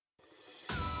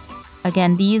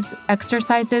Again, these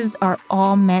exercises are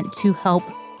all meant to help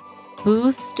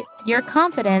boost your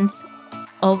confidence,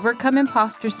 overcome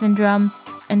imposter syndrome,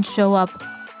 and show up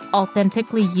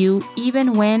authentically you,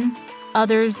 even when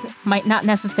others might not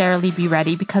necessarily be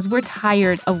ready, because we're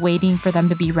tired of waiting for them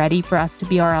to be ready for us to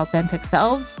be our authentic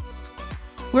selves.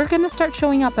 We're going to start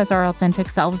showing up as our authentic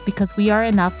selves because we are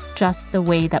enough just the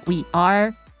way that we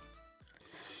are.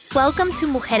 Welcome to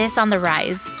Mujeres on the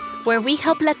Rise, where we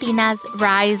help Latinas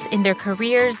rise in their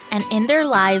careers and in their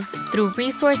lives through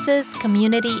resources,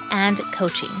 community, and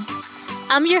coaching.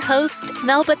 I'm your host,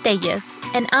 Mel Botellas,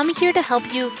 and I'm here to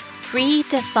help you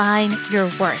redefine your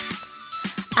worth.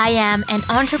 I am an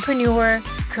entrepreneur,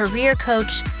 career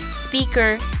coach,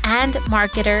 speaker, and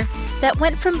marketer that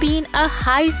went from being a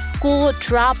high school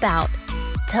dropout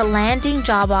to landing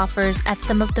job offers at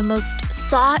some of the most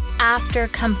sought-after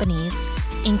companies,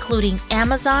 including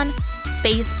Amazon,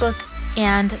 Facebook,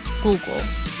 and Google.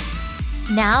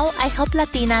 Now I help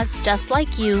Latinas just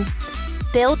like you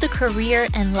build the career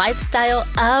and lifestyle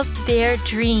of their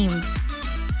dreams.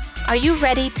 Are you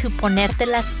ready to ponerte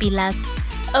las pilas,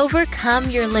 overcome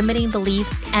your limiting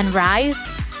beliefs, and rise?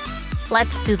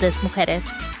 Let's do this, mujeres.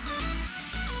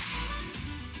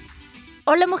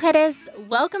 Hola, mujeres.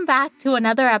 Welcome back to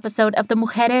another episode of the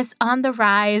Mujeres on the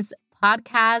Rise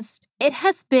podcast. It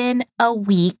has been a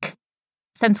week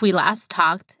since we last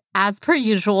talked, as per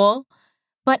usual,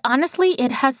 but honestly,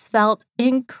 it has felt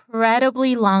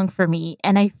incredibly long for me,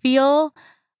 and I feel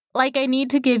like I need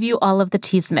to give you all of the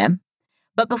chisme.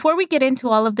 But before we get into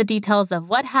all of the details of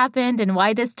what happened and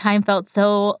why this time felt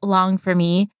so long for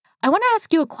me, I want to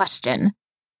ask you a question.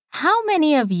 How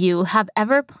many of you have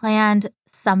ever planned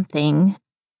something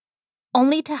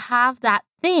only to have that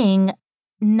thing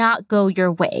not go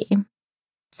your way?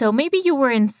 So maybe you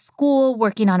were in school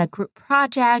working on a group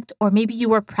project, or maybe you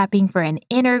were prepping for an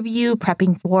interview,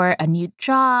 prepping for a new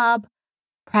job,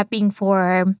 prepping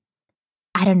for,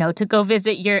 to go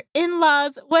visit your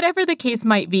in-laws, whatever the case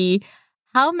might be.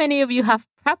 How many of you have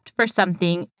prepped for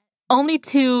something only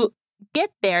to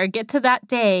get to that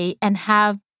day and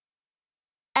have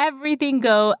everything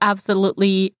go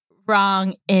absolutely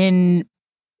wrong in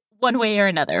one way or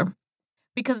another?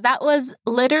 Because that was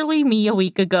literally me a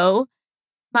week ago.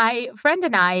 My friend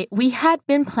and I, we had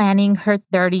been planning her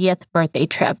 30th birthday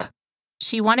trip.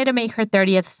 She wanted to make her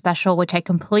 30th special, which I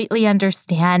completely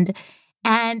understand.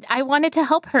 And I wanted to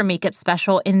help her make it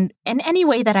special in any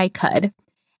way that I could.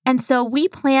 And so we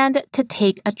planned to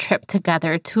take a trip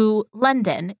together to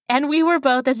London. And we were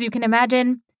both, as you can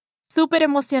imagine, super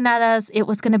emocionadas. It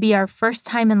was going to be our first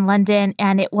time in London.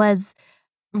 And it was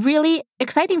really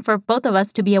exciting for both of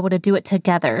us to be able to do it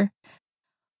together.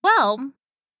 Well,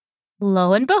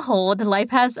 lo and behold, life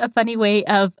has a funny way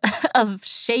of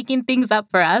shaking things up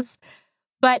for us.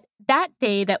 But that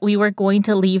day that we were going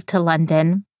to leave to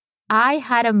London, I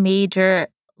had a major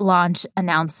launch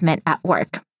announcement at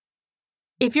work.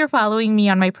 If you're following me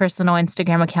on my personal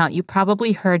Instagram account, you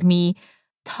probably heard me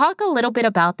talk a little bit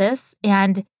about this.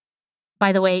 And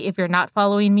by the way, if you're not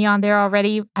following me on there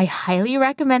already, I highly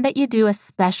recommend that you do,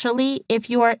 especially if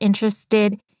you are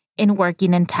interested in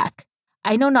working in tech.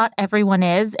 I know not everyone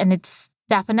is, and it's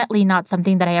definitely not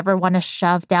something that I ever want to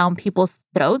shove down people's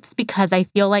throats, because I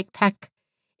feel like tech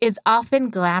is often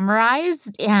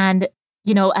glamorized, and,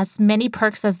 as many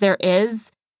perks as there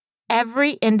is,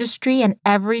 every industry and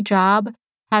every job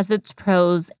has its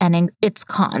pros and its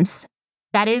cons.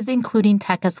 That is including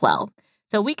tech as well.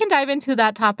 So we can dive into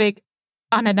that topic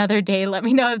on another day. Let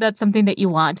me know if that's something that you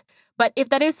want. But if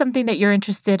that is something that you're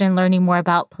interested in learning more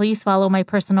about, please follow my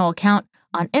personal account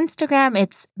on Instagram.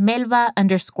 It's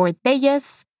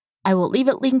Melva_Tellas. I will leave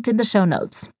it linked in the show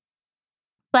notes.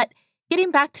 But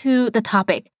getting back to the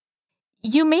topic,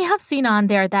 you may have seen on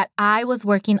there that I was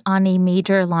working on a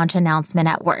major launch announcement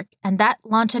at work. And that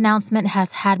launch announcement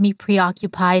has had me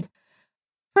preoccupied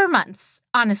for months,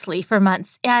 honestly, for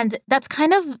months. And that's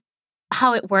kind of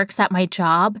how it works at my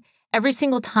job. Every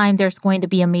single time there's going to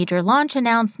be a major launch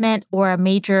announcement or a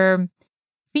major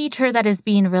feature that is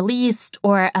being released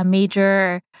or a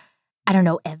major,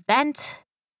 event,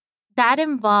 that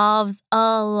involves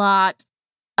a lot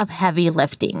of heavy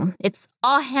lifting. It's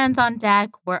all hands on deck.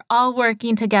 We're all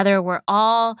working together. We're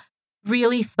all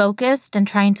really focused and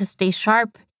trying to stay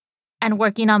sharp and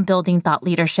working on building thought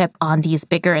leadership on these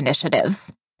bigger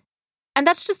initiatives. And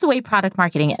that's just the way product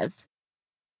marketing is.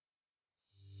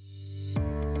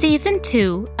 Season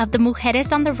 2 of the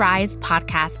Mujeres on the Rise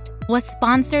podcast was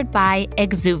sponsored by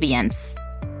Exuviance.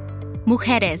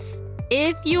 Mujeres,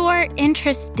 if you are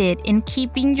interested in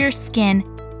keeping your skin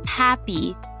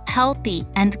happy, healthy,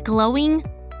 and glowing,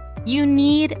 you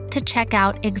need to check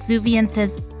out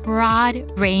Exuviance's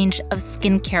broad range of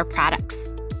skincare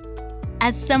products.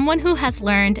 As someone who has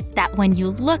learned that when you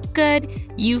look good,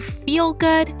 you feel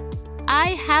good, I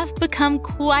have become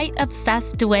quite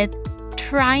obsessed with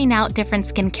trying out different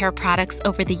skincare products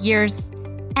over the years,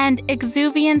 and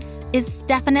Exuviance is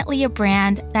definitely a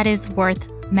brand that is worth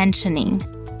mentioning.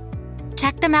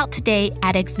 Check them out today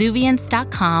at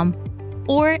exuviance.com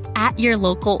or at your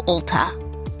local Ulta.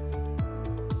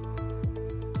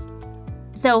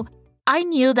 So I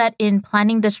knew that in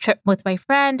planning this trip with my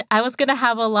friend, I was going to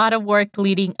have a lot of work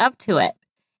leading up to it.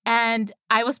 And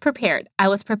I was prepared. I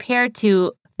was prepared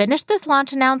to finish this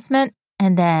launch announcement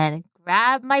and then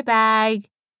grab my bag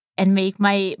and make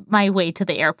my way to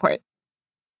the airport.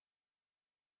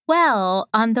 Well,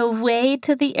 on the way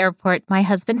to the airport, my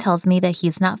husband tells me that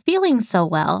he's not feeling so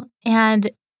well. And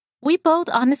we both,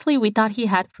 honestly, we thought he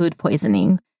had food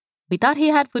poisoning.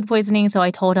 So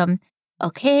I told him,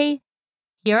 okay,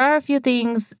 here are a few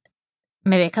things.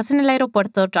 Me dejas en el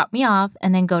aeropuerto, drop me off,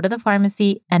 and then go to the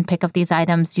pharmacy and pick up these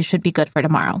items. You should be good for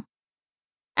tomorrow.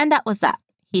 And that was that.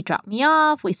 He dropped me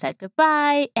off, we said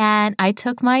goodbye, and I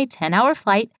took my 10-hour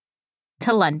flight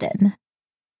to London.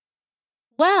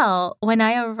 Well, when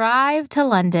I arrived to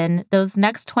London, those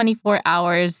next 24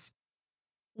 hours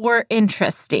were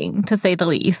interesting, to say the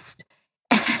least.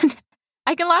 And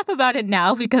I can laugh about it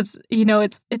now because,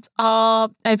 it's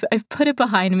all, I've put it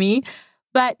behind me.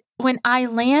 But when I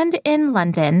land in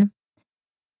London,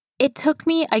 it took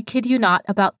me, I kid you not,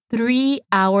 about 3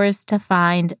 hours to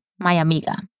find my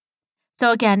amiga.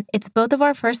 So again, it's both of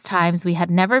our first times. We had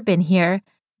never been here.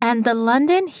 And the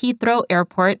London Heathrow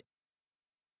Airport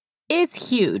is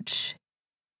huge.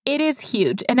 It is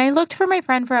huge. And I looked for my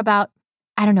friend for about,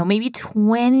 maybe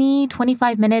 20,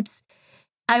 25 minutes.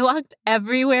 I walked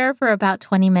everywhere for about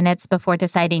 20 minutes before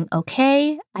deciding,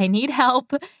 okay, I need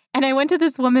help. And I went to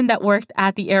this woman that worked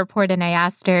at the airport and I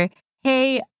asked her,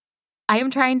 hey, I am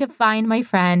trying to find my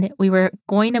friend. We were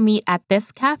going to meet at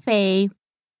this cafe,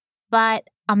 but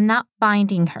I'm not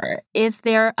finding her. Is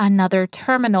there another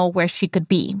terminal where she could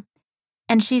be?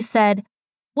 And she said,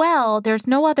 well, there's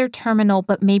no other terminal,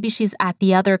 but maybe she's at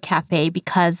the other cafe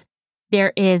because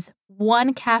there is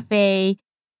one cafe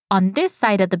on this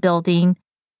side of the building,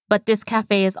 but this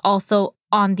cafe is also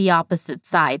on the opposite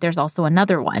side. There's also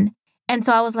another one. And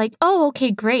so I was like, oh,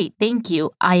 okay, great. Thank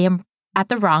you. I am at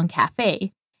the wrong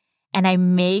cafe. And I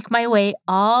make my way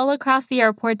all across the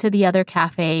airport to the other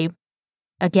cafe.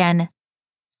 Again,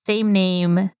 same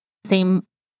name, same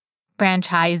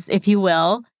franchise, if you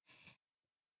will.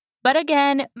 But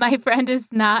again, my friend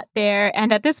is not there.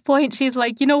 And at this point, she's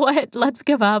like, you know what? Let's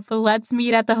give up. Let's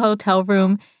meet at the hotel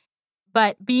room.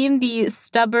 But being the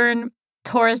stubborn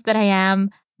tourist that I am,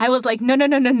 I was like, no.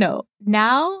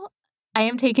 Now I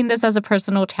am taking this as a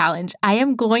personal challenge. I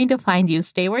am going to find you.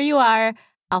 Stay where you are.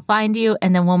 I'll find you,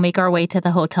 and then we'll make our way to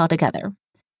the hotel together.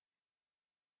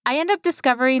 I end up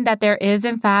discovering that there is,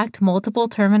 in fact, multiple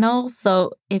terminals.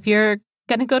 So if you're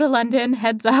going to go to London,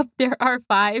 heads up, there are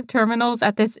 5 terminals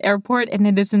at this airport, and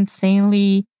it is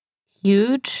insanely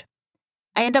huge.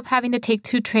 I end up having to take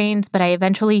 2 trains, but I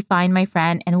eventually find my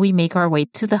friend, and we make our way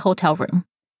to the hotel room.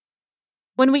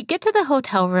 When we get to the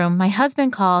hotel room, my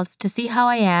husband calls to see how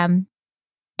I am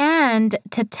and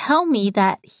to tell me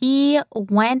that he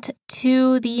went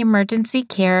to the emergency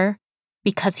care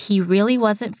because he really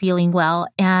wasn't feeling well.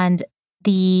 And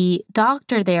the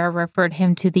doctor there referred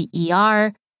him to the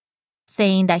ER,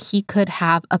 saying that he could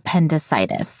have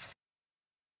appendicitis.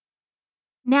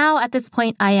 Now, at this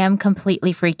point, I am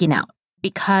completely freaking out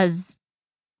because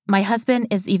my husband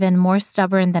is even more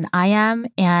stubborn than I am,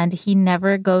 and he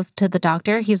never goes to the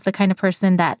doctor. He's the kind of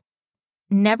person that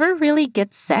never really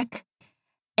gets sick.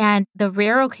 And the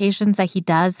rare occasions that he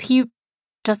does, he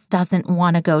just doesn't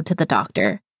want to go to the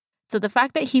doctor. So the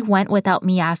fact that he went without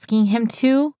me asking him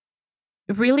to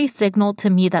really signaled to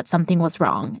me that something was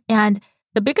wrong. And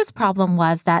the biggest problem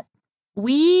was that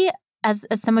we, as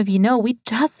some of you know, we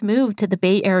just moved to the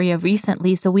Bay Area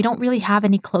recently, so we don't really have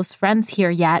any close friends here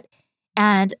yet.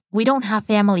 And we don't have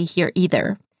family here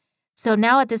either. So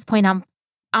now at this point, I'm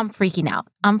freaking out.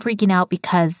 I'm freaking out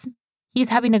because he's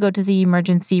having to go to the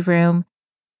emergency room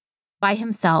by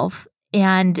himself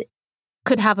and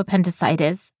could have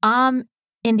appendicitis. I'm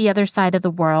in the other side of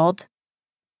the world.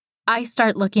 I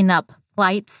start looking up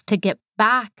flights to get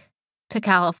back to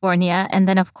California. And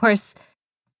then, of course,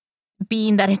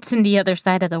 being that it's in the other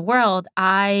side of the world,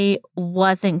 I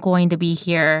wasn't going to be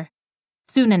here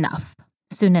soon enough.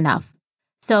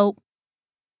 So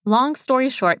long story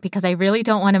short, because I really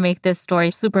don't want to make this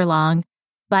story super long,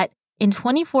 but In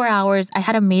 24 hours, I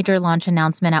had a major launch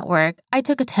announcement at work. I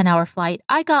took a 10-hour flight.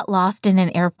 I got lost in an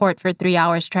airport for 3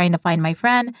 hours trying to find my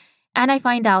friend. And I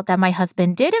find out that my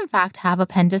husband did, in fact, have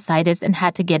appendicitis and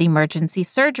had to get emergency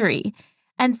surgery.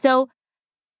 And so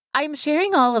I'm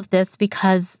sharing all of this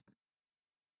because,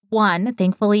 one,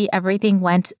 thankfully, everything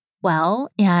went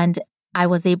well, and I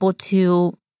was able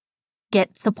to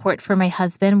get support for my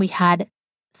husband. We had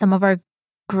some of our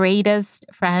greatest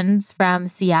friends from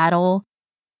Seattle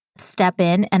step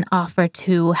in and offer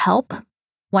to help.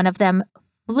 One of them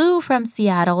flew from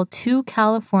Seattle to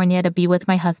California to be with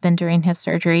my husband during his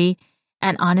surgery.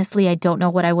 And honestly, I don't know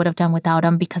what I would have done without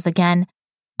him because, again,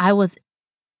 I was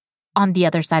on the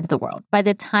other side of the world. By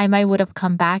the time I would have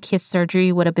come back, his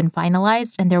surgery would have been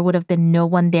finalized and there would have been no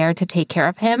one there to take care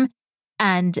of him.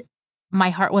 And my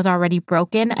heart was already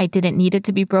broken. I didn't need it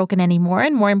to be broken anymore.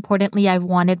 And more importantly, I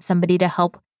wanted somebody to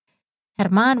help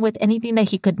Germán with anything that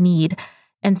he could need.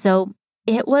 And so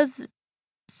it was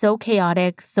so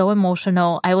chaotic, so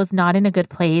emotional. I was not in a good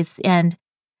place. And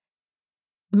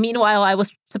meanwhile, I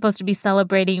was supposed to be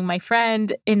celebrating my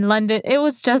friend in London. It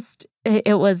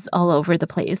was all over the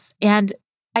place. And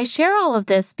I share all of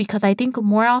this because I think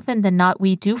more often than not,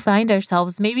 we do find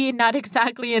ourselves, maybe not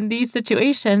exactly in these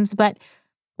situations, but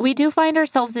we do find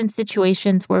ourselves in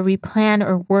situations where we plan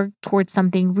or work towards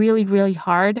something really, really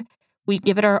hard. We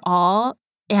give it our all,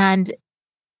 and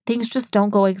things just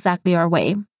don't go exactly our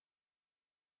way.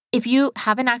 If you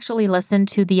haven't actually listened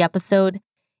to the episode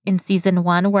in season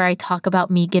 1 where I talk about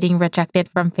me getting rejected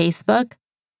from Facebook,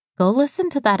 go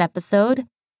listen to that episode.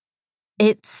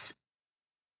 It's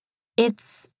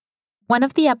one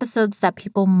of the episodes that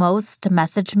people most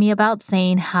message me about,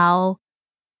 saying how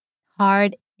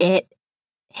hard it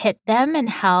hit them and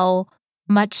how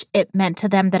much it meant to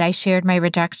them that I shared my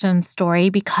rejection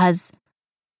story, because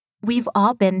we've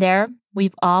all been there.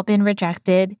 We've all been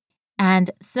rejected. And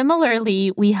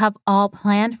similarly, we have all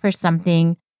planned for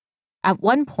something at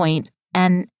one point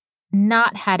and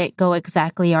not had it go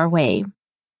exactly our way.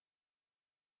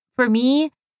 For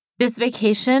me, this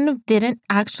vacation didn't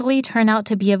actually turn out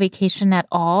to be a vacation at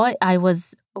all. I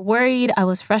was worried. I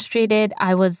was frustrated.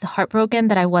 I was heartbroken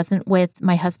that I wasn't with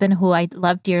my husband, who I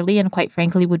love dearly and quite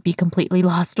frankly would be completely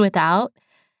lost without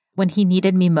when he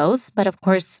needed me most. But of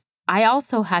course, I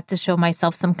also had to show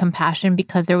myself some compassion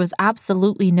because there was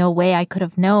absolutely no way I could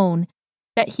have known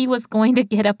that he was going to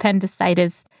get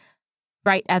appendicitis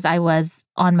right as I was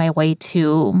on my way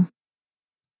to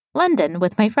London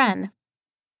with my friend.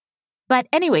 But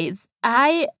anyways,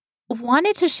 I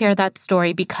wanted to share that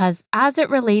story because as it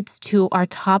relates to our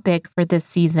topic for this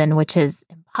season, which is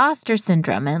imposter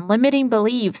syndrome and limiting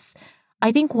beliefs,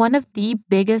 I think one of the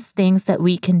biggest things that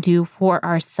we can do for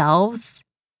ourselves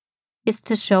is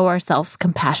to show ourselves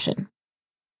compassion.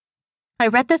 I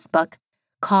read this book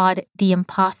called The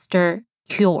Imposter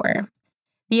Cure.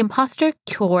 The Imposter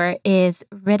Cure is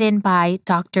written by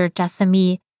Dr.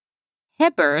 Jessamy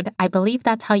Hibbard. I believe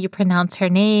that's how you pronounce her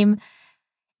name.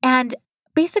 And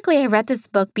basically, I read this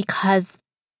book because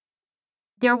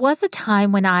there was a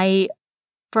time when I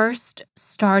first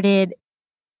started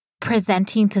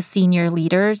presenting to senior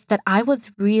leaders that I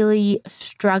was really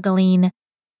struggling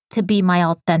to be my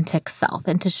authentic self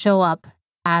and to show up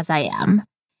as I am.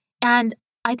 And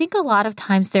I think a lot of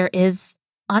times there is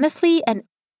honestly an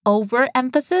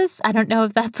overemphasis. I don't know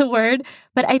if that's a word,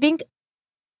 but I think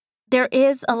there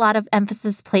is a lot of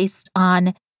emphasis placed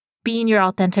on being your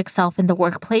authentic self in the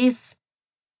workplace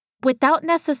without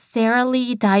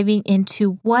necessarily diving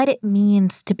into what it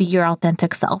means to be your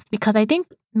authentic self. Because I think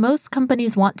most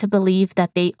companies want to believe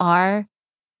that they are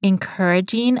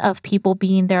encouraging of people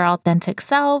being their authentic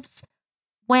selves,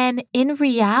 when in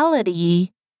reality,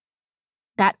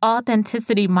 that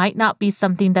authenticity might not be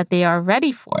something that they are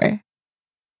ready for.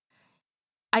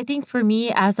 I think for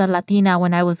me as a Latina,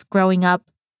 when I was growing up,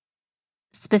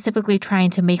 specifically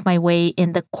trying to make my way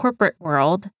in the corporate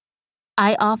world,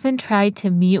 I often tried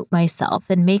to mute myself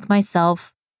and make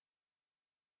myself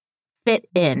fit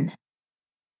in.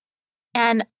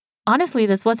 And honestly,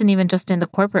 this wasn't even just in the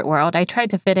corporate world. I tried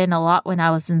to fit in a lot when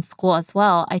I was in school as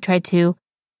well. I tried to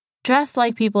dress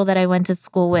like people that I went to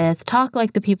school with, talk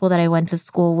like the people that I went to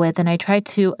school with, and I tried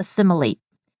to assimilate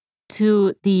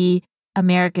to the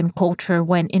American culture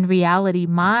when in reality,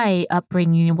 my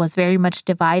upbringing was very much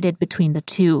divided between the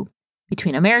two,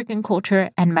 between American culture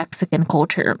and Mexican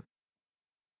culture.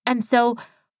 And so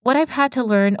what I've had to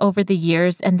learn over the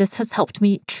years, and this has helped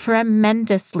me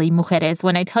tremendously, mujeres,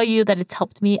 when I tell you that it's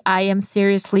helped me, I am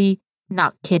seriously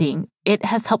not kidding. It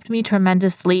has helped me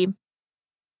tremendously,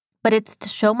 but it's to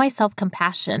show myself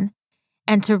compassion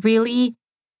and to really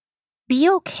be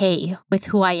okay with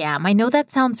who I am. I know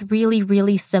that sounds really,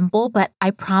 really simple, but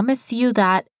I promise you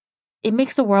that it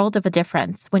makes a world of a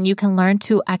difference when you can learn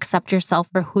to accept yourself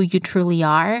for who you truly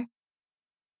are.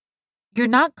 You're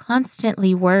not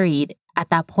constantly worried at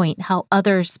that point how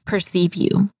others perceive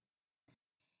you.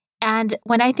 And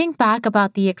when I think back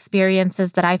about the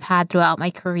experiences that I've had throughout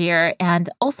my career and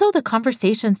also the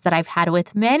conversations that I've had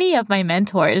with many of my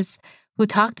mentors who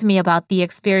talk to me about the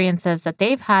experiences that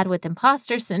they've had with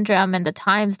imposter syndrome and the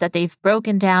times that they've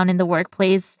broken down in the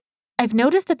workplace, I've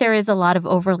noticed that there is a lot of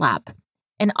overlap.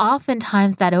 And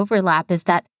oftentimes that overlap is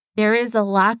that there is a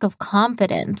lack of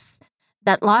confidence,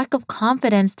 that lack of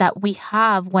confidence that we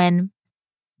have when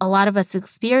a lot of us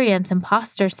experience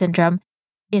imposter syndrome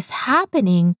is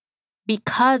happening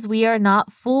because we are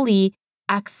not fully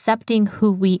accepting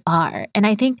who we are. And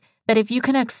I think that if you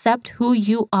can accept who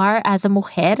you are as a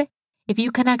mujer, if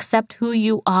you can accept who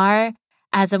you are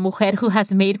as a mujer who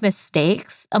has made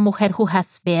mistakes, a mujer who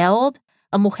has failed,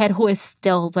 a mujer who is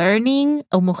still learning,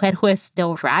 a mujer who is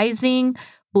still rising,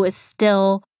 who is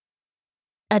still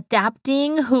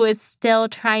adapting, who is still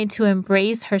trying to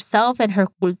embrace herself and her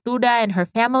cultura and her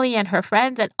family and her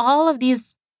friends and all of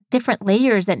these different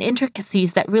layers and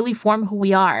intricacies that really form who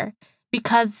we are.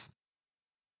 Because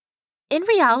in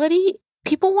reality,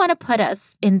 people want to put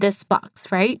us in this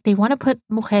box, right? They want to put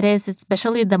mujeres,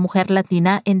 especially the mujer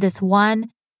Latina, in this one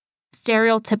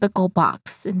stereotypical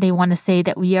box. And they want to say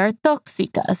that we are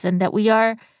tóxicas and that we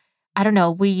are,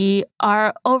 we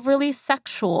are overly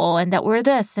sexual and that we're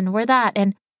this and we're that.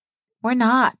 And we're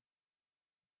not.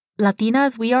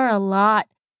 Latinas, we are a lot.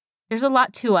 There's a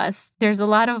lot to us. There's a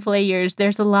lot of layers.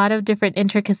 There's a lot of different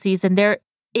intricacies. And there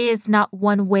is not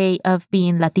one way of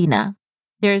being Latina.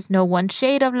 There is no one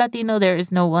shade of Latino. There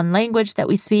is no one language that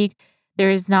we speak.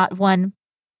 There's not one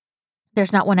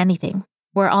anything.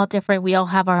 We're all different. We all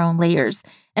have our own layers.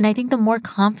 And I think the more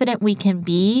confident we can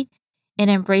be in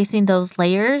embracing those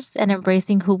layers and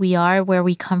embracing who we are, where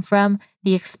we come from,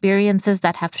 the experiences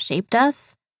that have shaped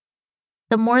us,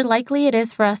 the more likely it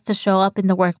is for us to show up in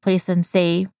the workplace and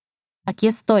say, aquí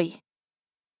estoy.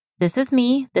 This is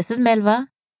me. This is Melva.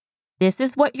 This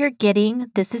is what you're getting.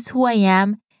 This is who I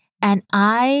am. And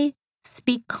I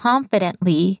speak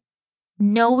confidently,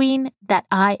 knowing that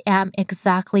I am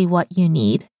exactly what you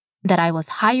need, that I was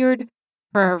hired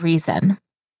for a reason,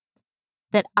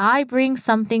 that I bring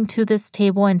something to this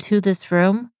table and to this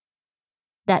room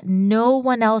that no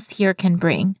one else here can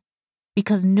bring,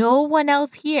 because no one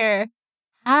else here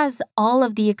has all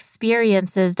of the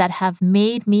experiences that have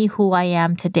made me who I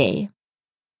am today.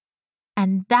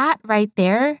 And that right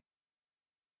there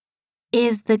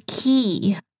is the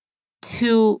key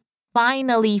to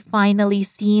finally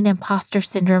seeing imposter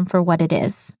syndrome for what it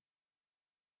is.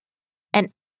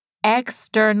 An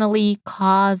externally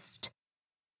caused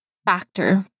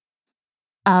factor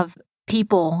of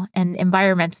people and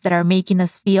environments that are making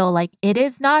us feel like it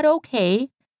is not okay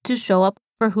to show up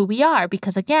for who we are.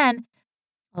 Because again,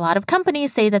 a lot of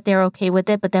companies say that they're okay with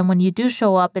it, but then when you do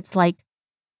show up, it's like,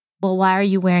 well, why are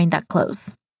you wearing that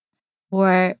clothes?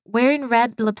 Or wearing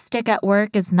red lipstick at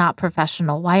work is not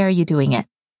professional. Why are you doing it?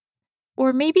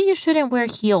 Or maybe you shouldn't wear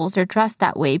heels or dress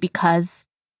that way because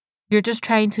you're just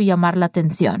trying to llamar la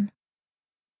atención.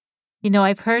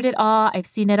 I've heard it all. I've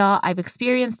seen it all. I've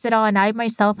experienced it all. And I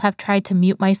myself have tried to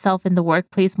mute myself in the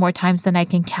workplace more times than I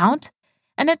can count.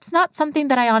 And it's not something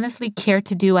that I honestly care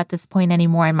to do at this point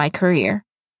anymore in my career.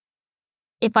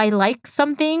 If I like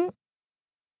something,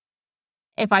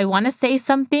 if I want to say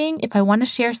something, if I want to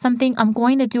share something, I'm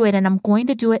going to do it. And I'm going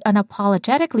to do it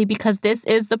unapologetically because this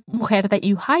is the mujer that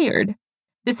you hired.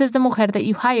 This is the mujer that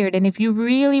you hired. And if you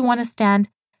really want to stand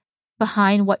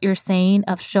behind what you're saying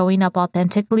of showing up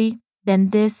authentically,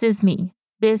 then this is me.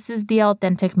 This is the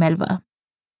authentic Melva.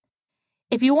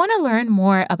 If you want to learn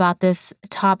more about this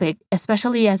topic,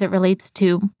 especially as it relates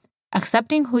to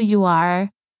accepting who you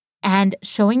are and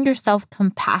showing yourself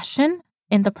compassion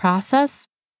in the process,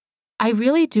 I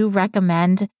really do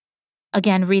recommend,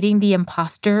 again, reading The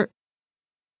Imposter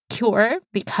Cure,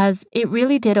 because it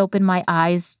really did open my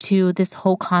eyes to this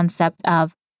whole concept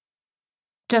of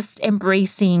just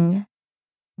embracing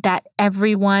that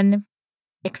everyone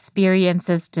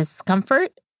experiences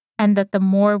discomfort and that the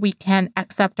more we can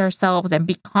accept ourselves and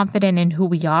be confident in who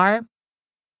we are,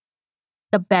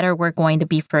 the better we're going to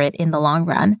be for it in the long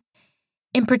run.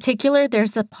 In particular,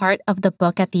 there's a part of the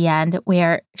book at the end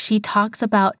where she talks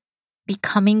about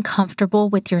becoming comfortable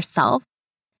with yourself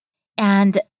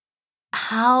and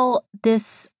how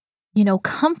this,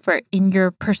 comfort in your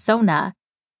persona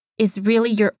is really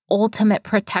your ultimate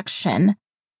protection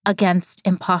against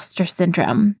imposter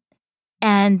syndrome.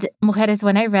 And mujeres,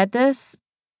 when I read this,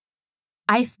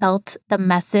 I felt the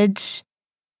message.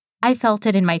 I felt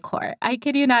it in my core. I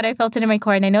kid you not, I felt it in my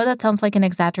core. And I know that sounds like an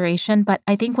exaggeration, but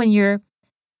I think when you're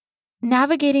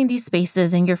navigating these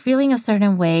spaces and you're feeling a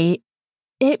certain way,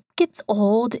 it gets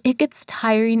old, it gets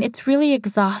tiring. It's really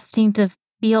exhausting to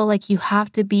feel like you have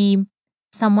to be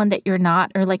someone that you're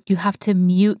not, or like you have to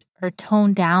mute or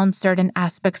tone down certain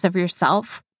aspects of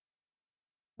yourself.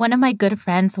 One of my good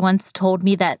friends once told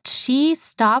me that she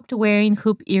stopped wearing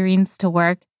hoop earrings to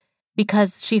work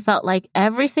because she felt like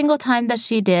every single time that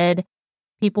she did,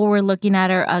 people were looking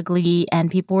at her ugly and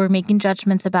people were making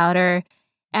judgments about her.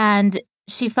 And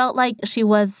she felt like she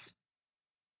was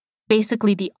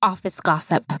basically the office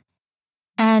gossip.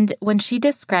 And when she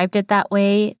described it that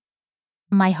way,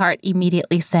 my heart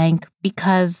immediately sank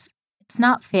because it's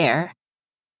not fair.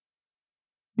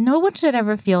 No one should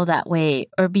ever feel that way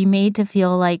or be made to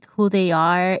feel like who they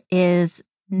are is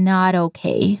not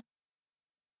okay.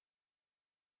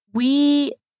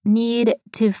 We need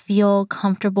to feel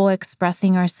comfortable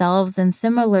expressing ourselves, and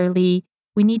similarly,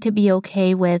 we need to be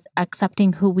okay with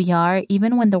accepting who we are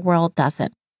even when the world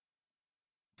doesn't.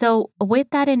 So with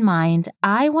that in mind,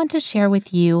 I want to share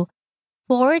with you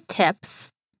 4 tips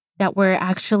that were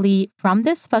actually from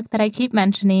this book that I keep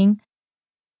mentioning.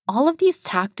 All of these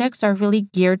tactics are really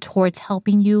geared towards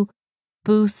helping you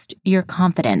boost your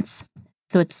confidence.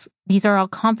 So these are all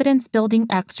confidence building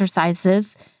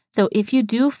exercises. So if you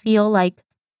do feel like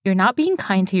you're not being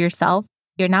kind to yourself,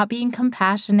 you're not being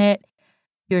compassionate,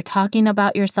 you're talking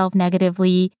about yourself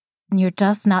negatively, and you're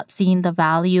just not seeing the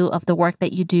value of the work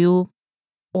that you do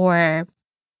or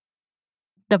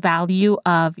the value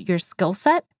of your skill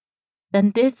set,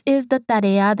 then this is the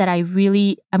tarea that I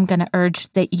really am going to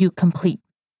urge that you complete.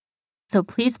 So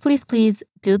please, please, please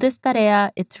do this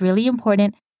tarea. It's really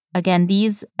important. Again,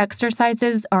 these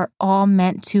exercises are all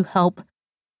meant to help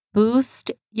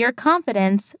boost your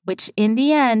confidence, which in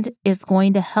the end is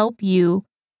going to help you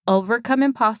overcome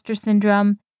imposter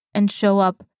syndrome and show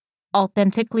up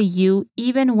authentically you,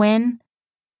 even when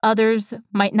others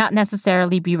might not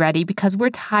necessarily be ready, because we're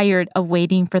tired of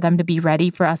waiting for them to be ready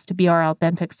for us to be our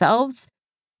authentic selves.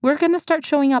 We're going to start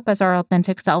showing up as our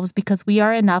authentic selves because we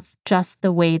are enough just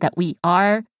the way that we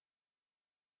are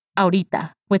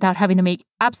ahorita without having to make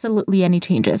absolutely any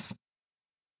changes.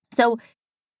 So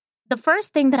the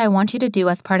first thing that I want you to do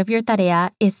as part of your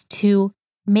tarea is to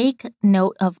make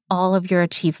note of all of your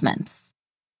achievements.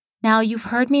 Now, you've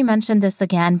heard me mention this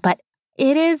again, but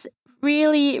it is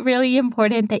really, really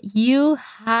important that you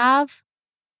have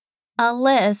a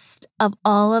list of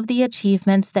all of the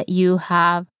achievements that you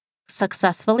have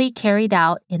successfully carried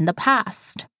out in the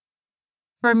past.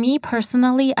 For me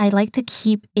personally, I like to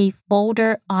keep a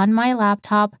folder on my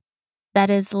laptop that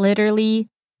is literally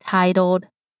titled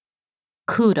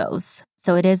Kudos.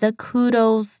 So it is a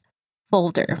kudos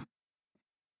folder.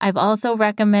 I've also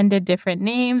recommended different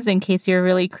names in case you're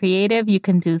really creative. You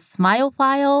can do Smile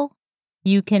File,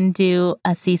 you can do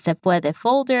a Si Se Puede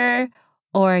folder,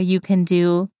 or you can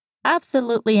do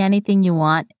absolutely anything you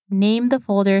want. Name the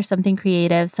folder something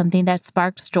creative, something that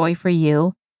sparks joy for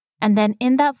you. And then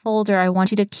in that folder, I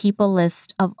want you to keep a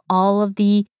list of all of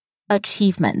the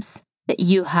achievements that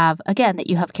you have, again, that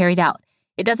you have carried out.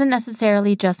 It doesn't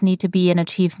necessarily just need to be an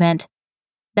achievement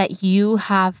that you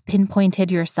have pinpointed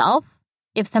yourself.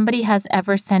 If somebody has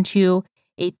ever sent you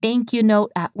a thank you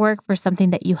note at work for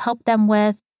something that you helped them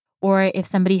with, or if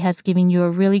somebody has given you a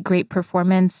really great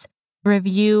performance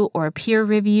review or peer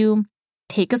review,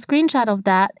 take a screenshot of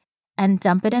that and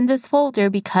dump it in this folder,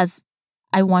 because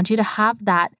I want you to have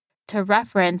that to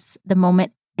reference the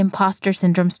moment imposter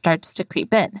syndrome starts to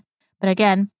creep in. But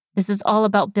again, this is all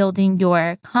about building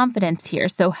your confidence here.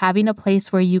 So having a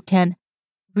place where you can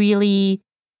really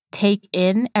take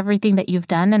in everything that you've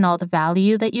done and all the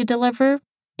value that you deliver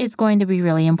is going to be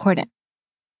really important.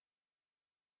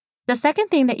 The second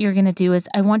thing that you're going to do is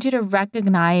I want you to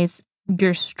recognize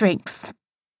your strengths.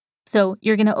 So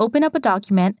you're going to open up a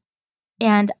document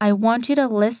and I want you to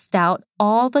list out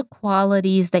all the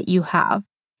qualities that you have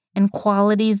and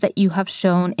qualities that you have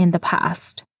shown in the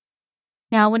past.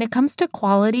 Now, when it comes to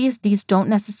qualities, these don't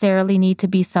necessarily need to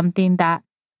be something that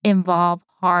involve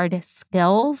hard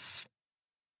skills.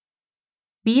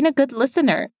 Being a good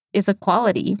listener is a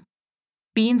quality.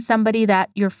 Being somebody that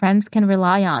your friends can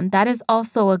rely on, that is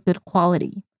also a good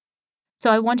quality.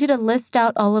 So I want you to list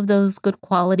out all of those good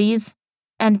qualities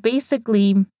and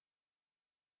basically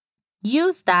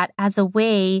use that as a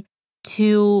way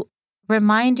to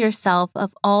remind yourself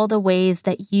of all the ways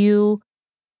that you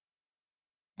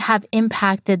have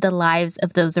impacted the lives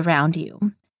of those around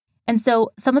you. And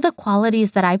so some of the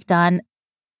qualities that I've done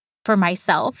for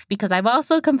myself, because I've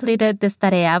also completed this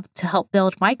tarea to help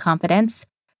build my confidence.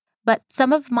 But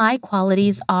some of my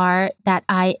qualities are that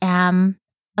I am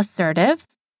assertive,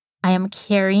 I am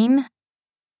caring,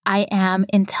 I am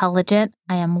intelligent,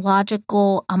 I am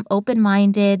logical, I'm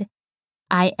open-minded,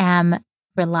 I am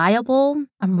reliable,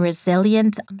 I'm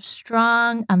resilient, I'm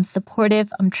strong, I'm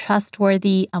supportive, I'm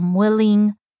trustworthy, I'm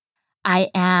willing, I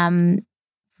am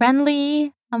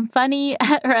friendly, I'm funny,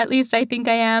 or at least I think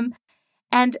I am.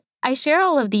 And I share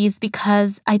all of these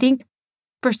because I think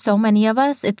for so many of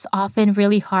us, it's often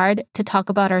really hard to talk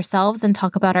about ourselves and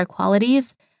talk about our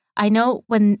qualities. I know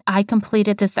when I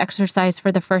completed this exercise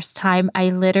for the first time, I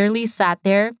literally sat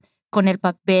there con el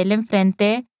papel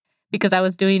enfrente because I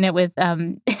was doing it with,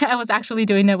 I was actually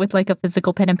doing it with like a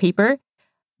physical pen and paper.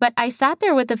 But I sat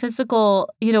there with the physical,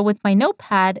 with my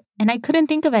notepad, and I couldn't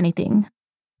think of anything.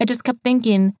 I just kept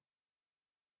thinking,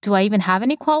 do I even have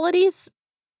any qualities?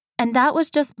 And that was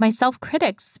just my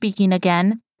self-critic speaking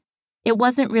again. It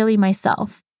wasn't really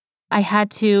myself. I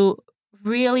had to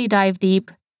really dive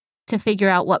deep to figure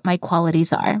out what my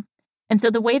qualities are. And so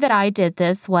the way that I did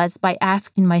this was by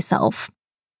asking myself,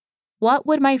 what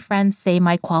would my friends say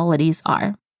my qualities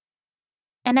are?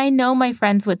 And I know my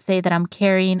friends would say that I'm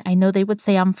caring. I know they would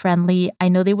say I'm friendly. I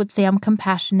know they would say I'm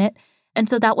compassionate. And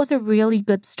so that was a really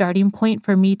good starting point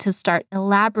for me to start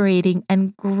elaborating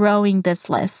and growing this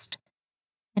list.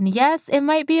 And yes, it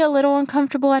might be a little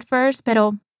uncomfortable at first,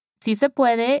 pero sí se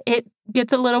puede. It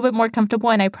gets a little bit more comfortable.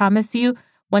 And I promise you,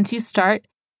 once you start,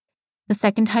 the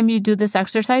second time you do this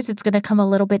exercise, it's going to come a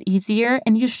little bit easier.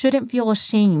 And you shouldn't feel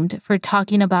ashamed for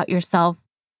talking about yourself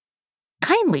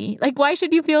kindly. Like, why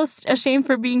should you feel ashamed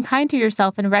for being kind to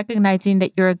yourself and recognizing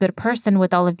that you're a good person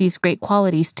with all of these great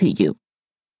qualities to you?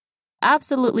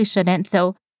 Absolutely shouldn't.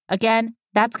 So again,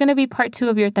 that's going to be part 2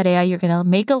 of your tarea. You're going to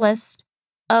make a list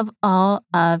of all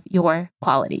of your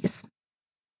qualities.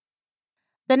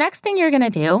 The next thing you're going to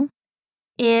do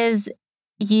is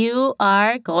you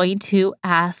are going to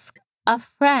ask a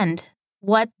friend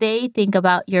what they think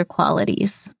about your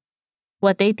qualities,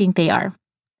 what they think they are.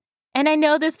 And I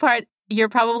know this part, you're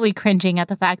probably cringing at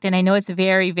the fact, and I know it's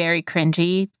very, very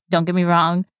cringy. Don't get me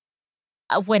wrong.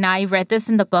 When I read this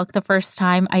in the book the first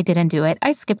time, I didn't do it.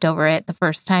 I skipped over it the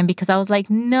first time because I was like,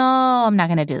 no, I'm not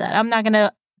going to do that. I'm not going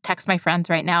to text my friends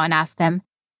right now and ask them,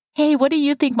 hey, what do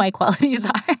you think my qualities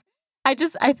are?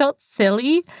 I felt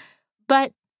silly.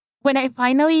 But when I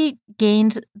finally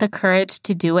gained the courage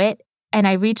to do it and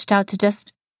I reached out to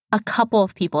just a couple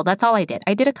of people, that's all I did.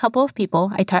 I did a couple of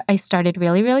people. I started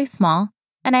really, really small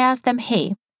and I asked them,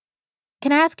 hey,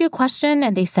 can I ask you a question?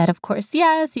 And they said, of course,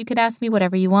 yes, you can ask me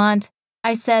whatever you want.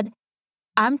 I said,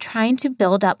 I'm trying to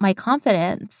build up my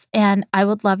confidence and I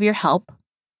would love your help.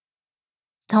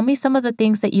 Tell me some of the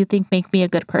things that you think make me a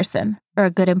good person or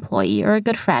a good employee or a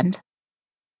good friend.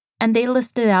 And they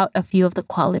listed out a few of the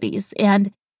qualities.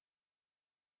 And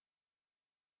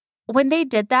when they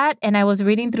did that and I was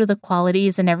reading through the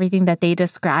qualities and everything that they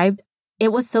described,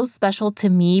 it was so special to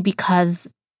me because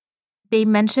they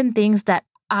mentioned things that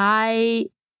I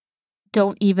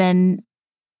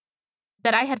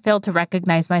had failed to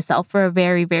recognize myself for a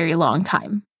very, very long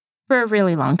time, for a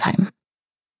really long time.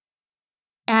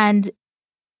 And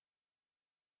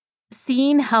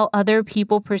seeing how other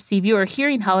people perceive you or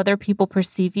hearing how other people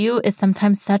perceive you is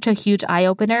sometimes such a huge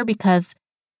eye-opener because,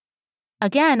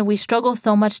 again, we struggle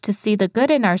so much to see the good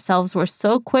in ourselves. We're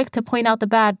so quick to point out the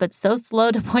bad, but so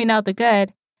slow to point out the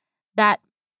good that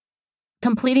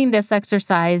completing this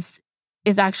exercise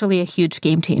is actually a huge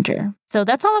game changer. So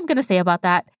that's all I'm going to say about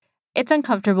that. It's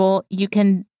uncomfortable. You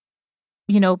can,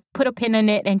 put a pin in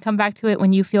it and come back to it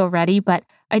when you feel ready. But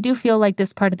I do feel like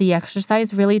this part of the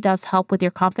exercise really does help with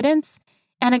your confidence.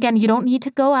 And again, you don't need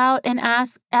to go out and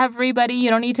ask everybody. You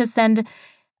don't need to send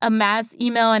a mass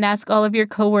email and ask all of your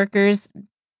coworkers.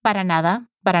 Para nada,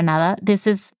 para nada. This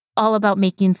is all about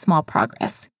making small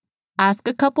progress. Ask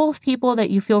a couple of people that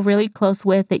you feel really close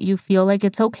with, that you feel like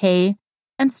it's okay,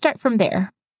 and start from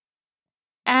there.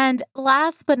 And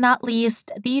last but not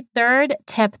least, the third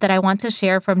tip that I want to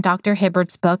share from Dr.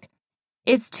 Hibbert's book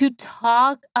is to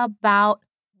talk about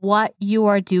what you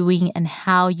are doing and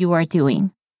how you are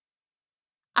doing.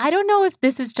 I don't know if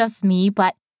this is just me,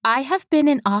 but I have been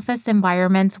in office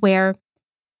environments where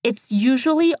it's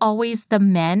usually always the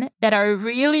men that are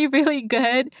really, really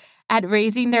good at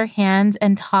raising their hands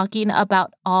and talking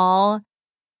about all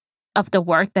of the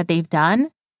work that they've done.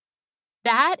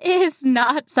 That is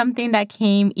not something that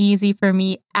came easy for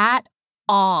me at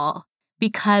all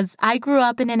because I grew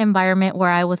up in an environment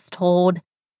where I was told,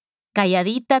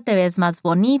 calladita te ves más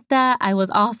bonita. I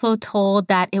was also told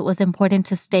that it was important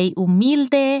to stay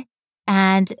humilde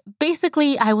And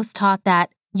basically, I was taught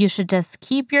that you should just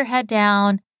keep your head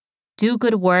down, do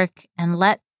good work, and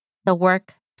let the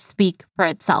work speak for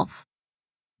itself.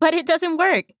 But it doesn't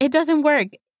work. It doesn't work.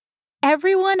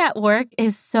 Everyone at work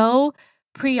is so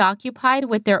preoccupied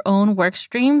with their own work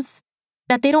streams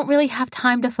that they don't really have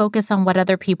time to focus on what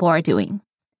other people are doing.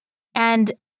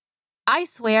 And I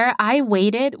swear, I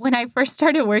waited when I first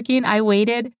started working, I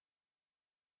waited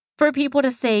for people to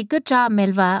say, good job,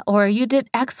 Milva, or you did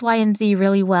X, Y, and Z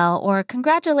really well, or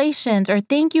congratulations, or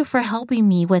thank you for helping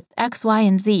me with X, Y,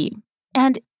 and Z.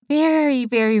 And very,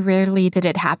 very rarely did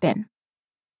it happen.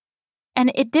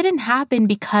 And it didn't happen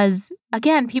because,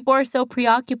 again, people are so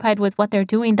preoccupied with what they're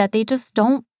doing that they just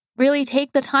don't really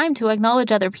take the time to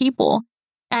acknowledge other people.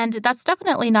 And that's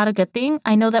definitely not a good thing.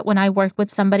 I know that when I work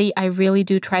with somebody, I really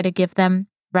do try to give them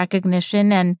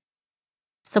recognition and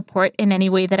support in any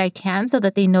way that I can so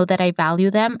that they know that I value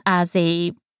them as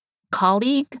a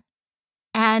colleague.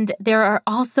 And there are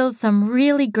also some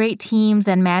really great teams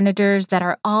and managers that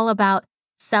are all about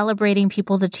celebrating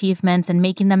people's achievements and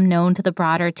making them known to the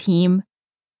broader team.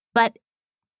 But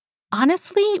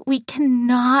honestly, we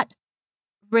cannot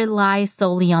rely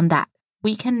solely on that.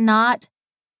 We cannot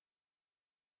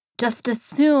just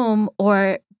assume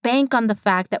or bank on the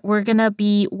fact that we're going to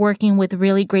be working with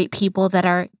really great people that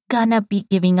are going to be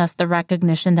giving us the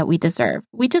recognition that we deserve.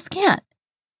 We just can't.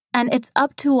 And it's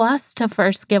up to us to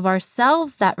first give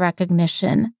ourselves that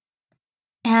recognition.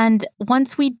 And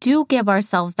once we do give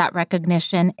ourselves that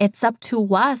recognition, it's up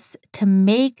to us to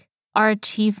make our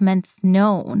achievements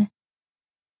known.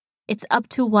 It's up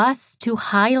to us to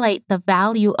highlight the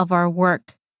value of our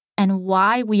work and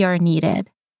why we are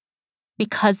needed.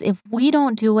 Because if we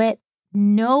don't do it,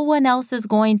 no one else is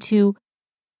going to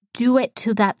do it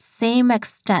to that same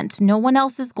extent. No one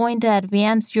else is going to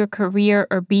advance your career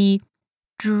or be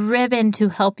driven to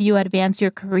help you advance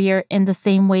your career in the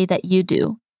same way that you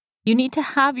do. You need to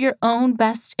have your own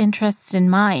best interests in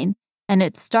mind, and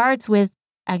it starts with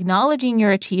acknowledging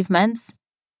your achievements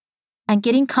and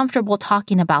getting comfortable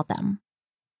talking about them.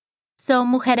 So,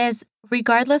 mujeres,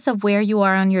 regardless of where you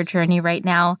are on your journey right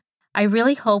now, I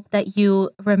really hope that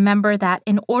you remember that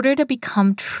in order to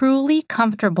become truly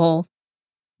comfortable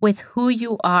with who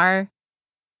you are,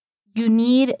 you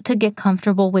need to get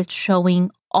comfortable with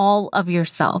showing all of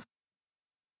yourself.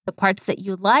 The parts that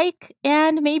you like,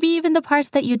 and maybe even the parts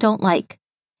that you don't like.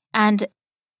 And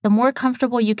the more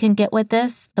comfortable you can get with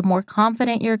this, the more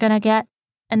confident you're going to get,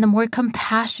 and the more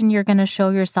compassion you're going to show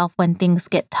yourself when things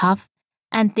get tough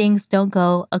and things don't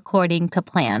go according to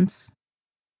plans.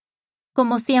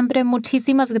 Como siempre,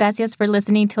 muchísimas gracias for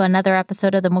listening to another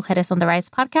episode of the Mujeres on the Rise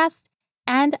podcast,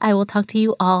 and I will talk to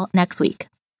you all next week.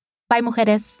 Bye,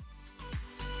 mujeres.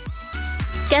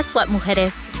 Guess what,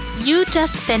 mujeres? You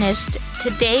just finished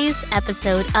today's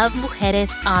episode of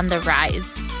Mujeres on the Rise,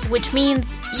 which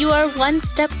means you are one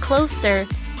step closer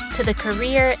to the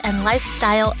career and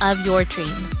lifestyle of your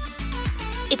dreams.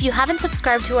 If you haven't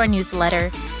subscribed to our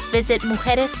newsletter, visit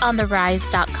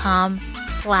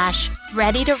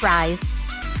mujeresontherise.com/ready-to-rise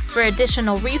for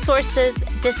additional resources,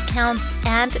 discounts,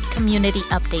 and community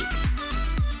updates.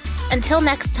 Until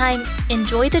next time,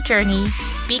 enjoy the journey,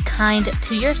 be kind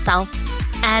to yourself,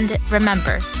 and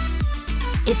remember,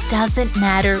 it doesn't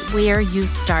matter where you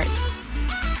start.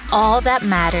 All that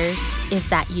matters is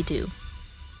that you do.